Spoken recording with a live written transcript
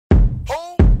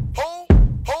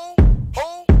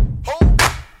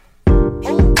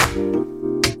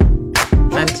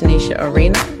Anisha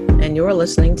Arena, and you're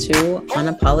listening to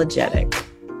Unapologetic.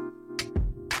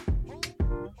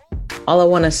 All I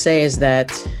want to say is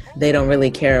that they don't really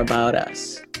care about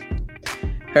us.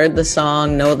 Heard the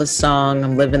song, know the song,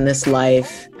 I'm living this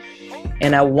life,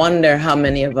 and I wonder how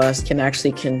many of us can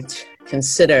actually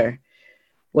consider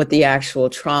what the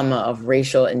actual trauma of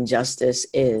racial injustice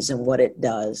is and what it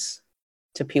does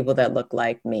to people that look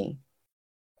like me.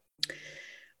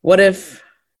 What if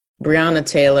Breonna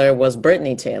Taylor was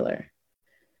Brittany Taylor,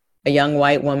 a young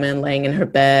white woman laying in her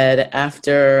bed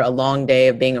after a long day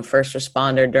of being a first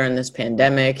responder during this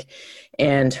pandemic,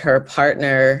 and her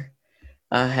partner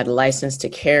had a license to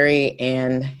carry,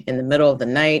 and in the middle of the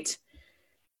night,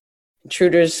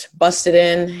 intruders busted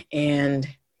in and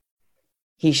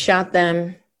he shot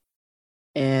them,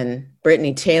 and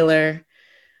Brittany Taylor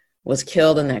was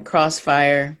killed in that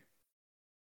crossfire.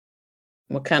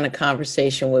 What kind of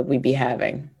conversation would we be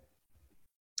having?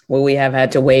 Would we have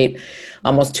had to wait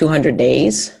almost 200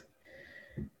 days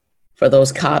for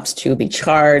those cops to be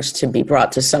charged, to be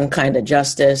brought to some kind of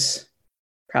justice?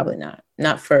 Probably not.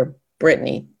 Not for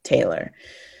Brittany Taylor,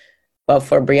 but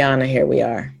for Breonna, here we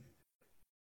are.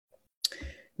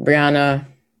 Breonna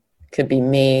could be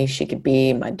me. She could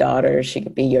be my daughter. She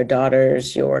could be your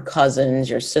daughters, your cousins,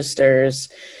 your sisters.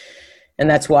 And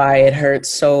that's why it hurts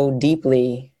so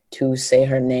deeply to say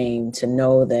her name, to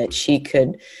know that she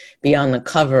could be on the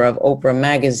cover of Oprah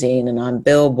magazine and on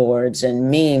billboards and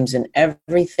memes and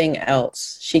everything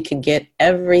else. She could get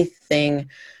everything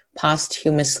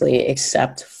posthumously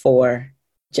except for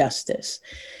justice,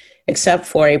 except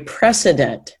for a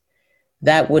precedent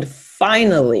that would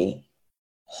finally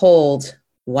hold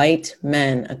white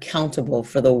men accountable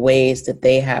for the ways that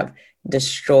they have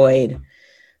destroyed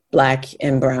Black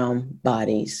and brown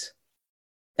bodies.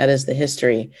 That is the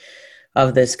history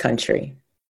of this country.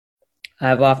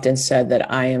 I've often said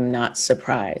that I am not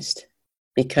surprised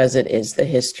because it is the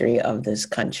history of this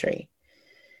country.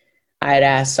 I'd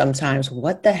ask sometimes,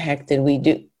 what the heck did we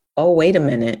do? Oh, wait a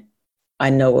minute.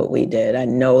 I know what we did. I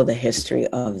know the history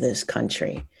of this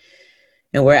country.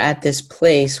 And we're at this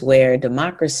place where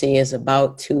democracy is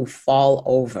about to fall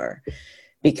over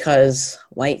because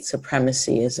white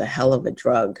supremacy is a hell of a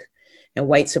drug. And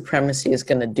white supremacy is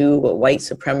going to do what white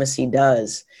supremacy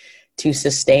does to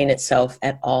sustain itself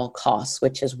at all costs,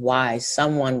 which is why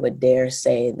someone would dare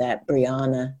say that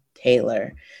Breonna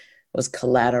Taylor was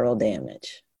collateral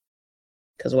damage.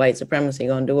 Because white supremacy is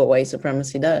going to do what white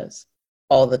supremacy does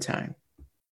all the time.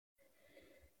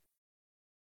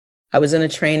 I was in a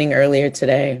training earlier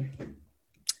today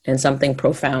and something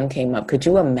profound came up. Could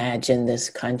you imagine this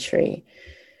country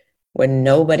where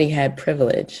nobody had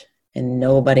privilege and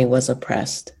nobody was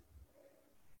oppressed?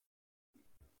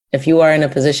 If you are in a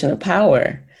position of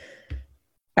power,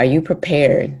 are you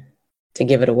prepared to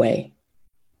give it away?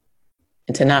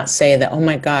 And to not say that, oh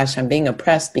my gosh, I'm being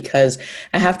oppressed because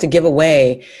I have to give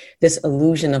away this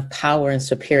illusion of power and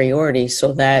superiority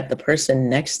so that the person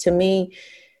next to me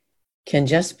can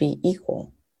just be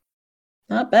equal.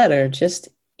 Not better, just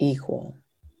equal.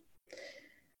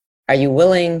 Are you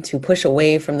willing to push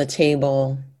away from the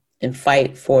table and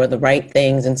fight for the right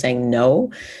things and saying,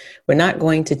 no, we're not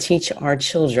going to teach our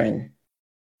children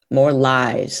more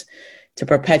lies to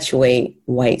perpetuate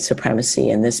white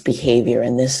supremacy and this behavior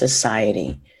in this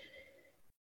society?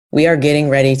 We are getting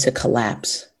ready to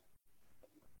collapse.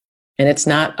 And it's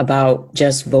not about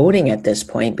just voting at this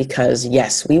point, because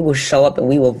yes, we will show up and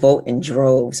we will vote in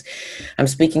droves. I'm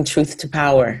speaking truth to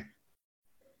power.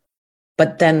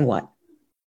 But then what?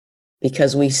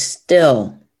 Because we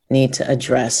still need to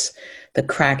address the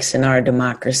cracks in our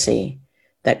democracy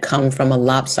that come from a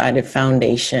lopsided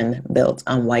foundation built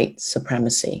on white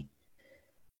supremacy.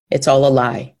 It's all a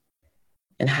lie.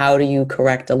 And how do you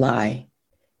correct a lie?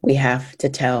 We have to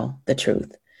tell the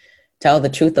truth. Tell the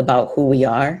truth about who we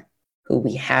are, who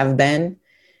we have been,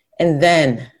 and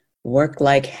then work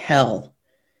like hell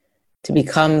to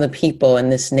become the people in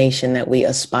this nation that we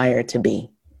aspire to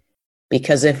be.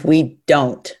 Because if we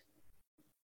don't,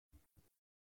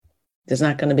 there's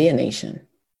not going to be a nation.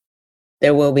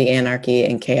 There will be anarchy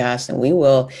and chaos, and we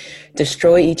will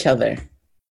destroy each other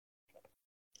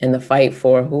in the fight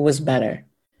for who was better.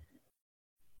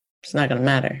 It's not going to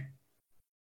matter.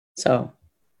 So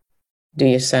do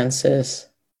your census,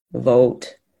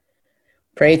 vote,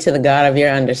 pray to the God of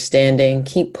your understanding,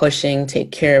 keep pushing,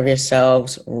 take care of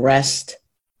yourselves, rest.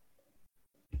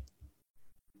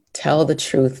 Tell the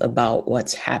truth about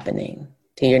what's happening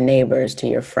to your neighbors, to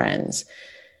your friends.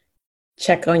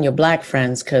 Check on your Black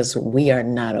friends, because we are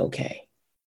not okay.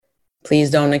 Please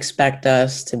don't expect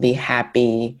us to be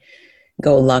happy,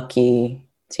 go lucky,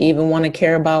 to even want to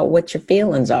care about what your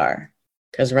feelings are.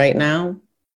 Because right now,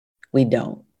 we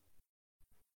don't.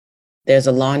 There's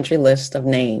a laundry list of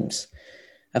names,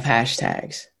 of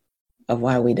hashtags, of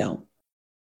why we don't.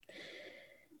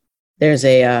 There's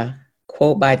a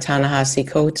quote by Ta-Nehisi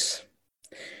Coates: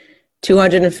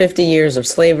 250 years of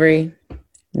slavery,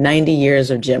 90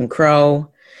 years of Jim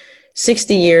Crow,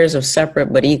 60 years of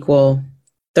separate but equal,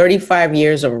 35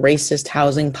 years of racist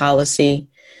housing policy.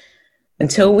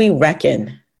 Until we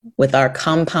reckon with our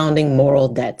compounding moral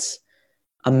debts,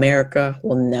 America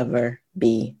will never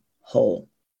be whole.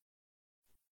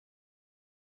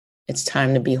 It's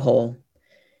time to be whole.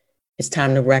 It's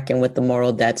time to reckon with the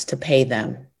moral debts, to pay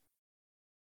them.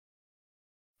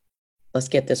 Let's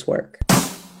get this work.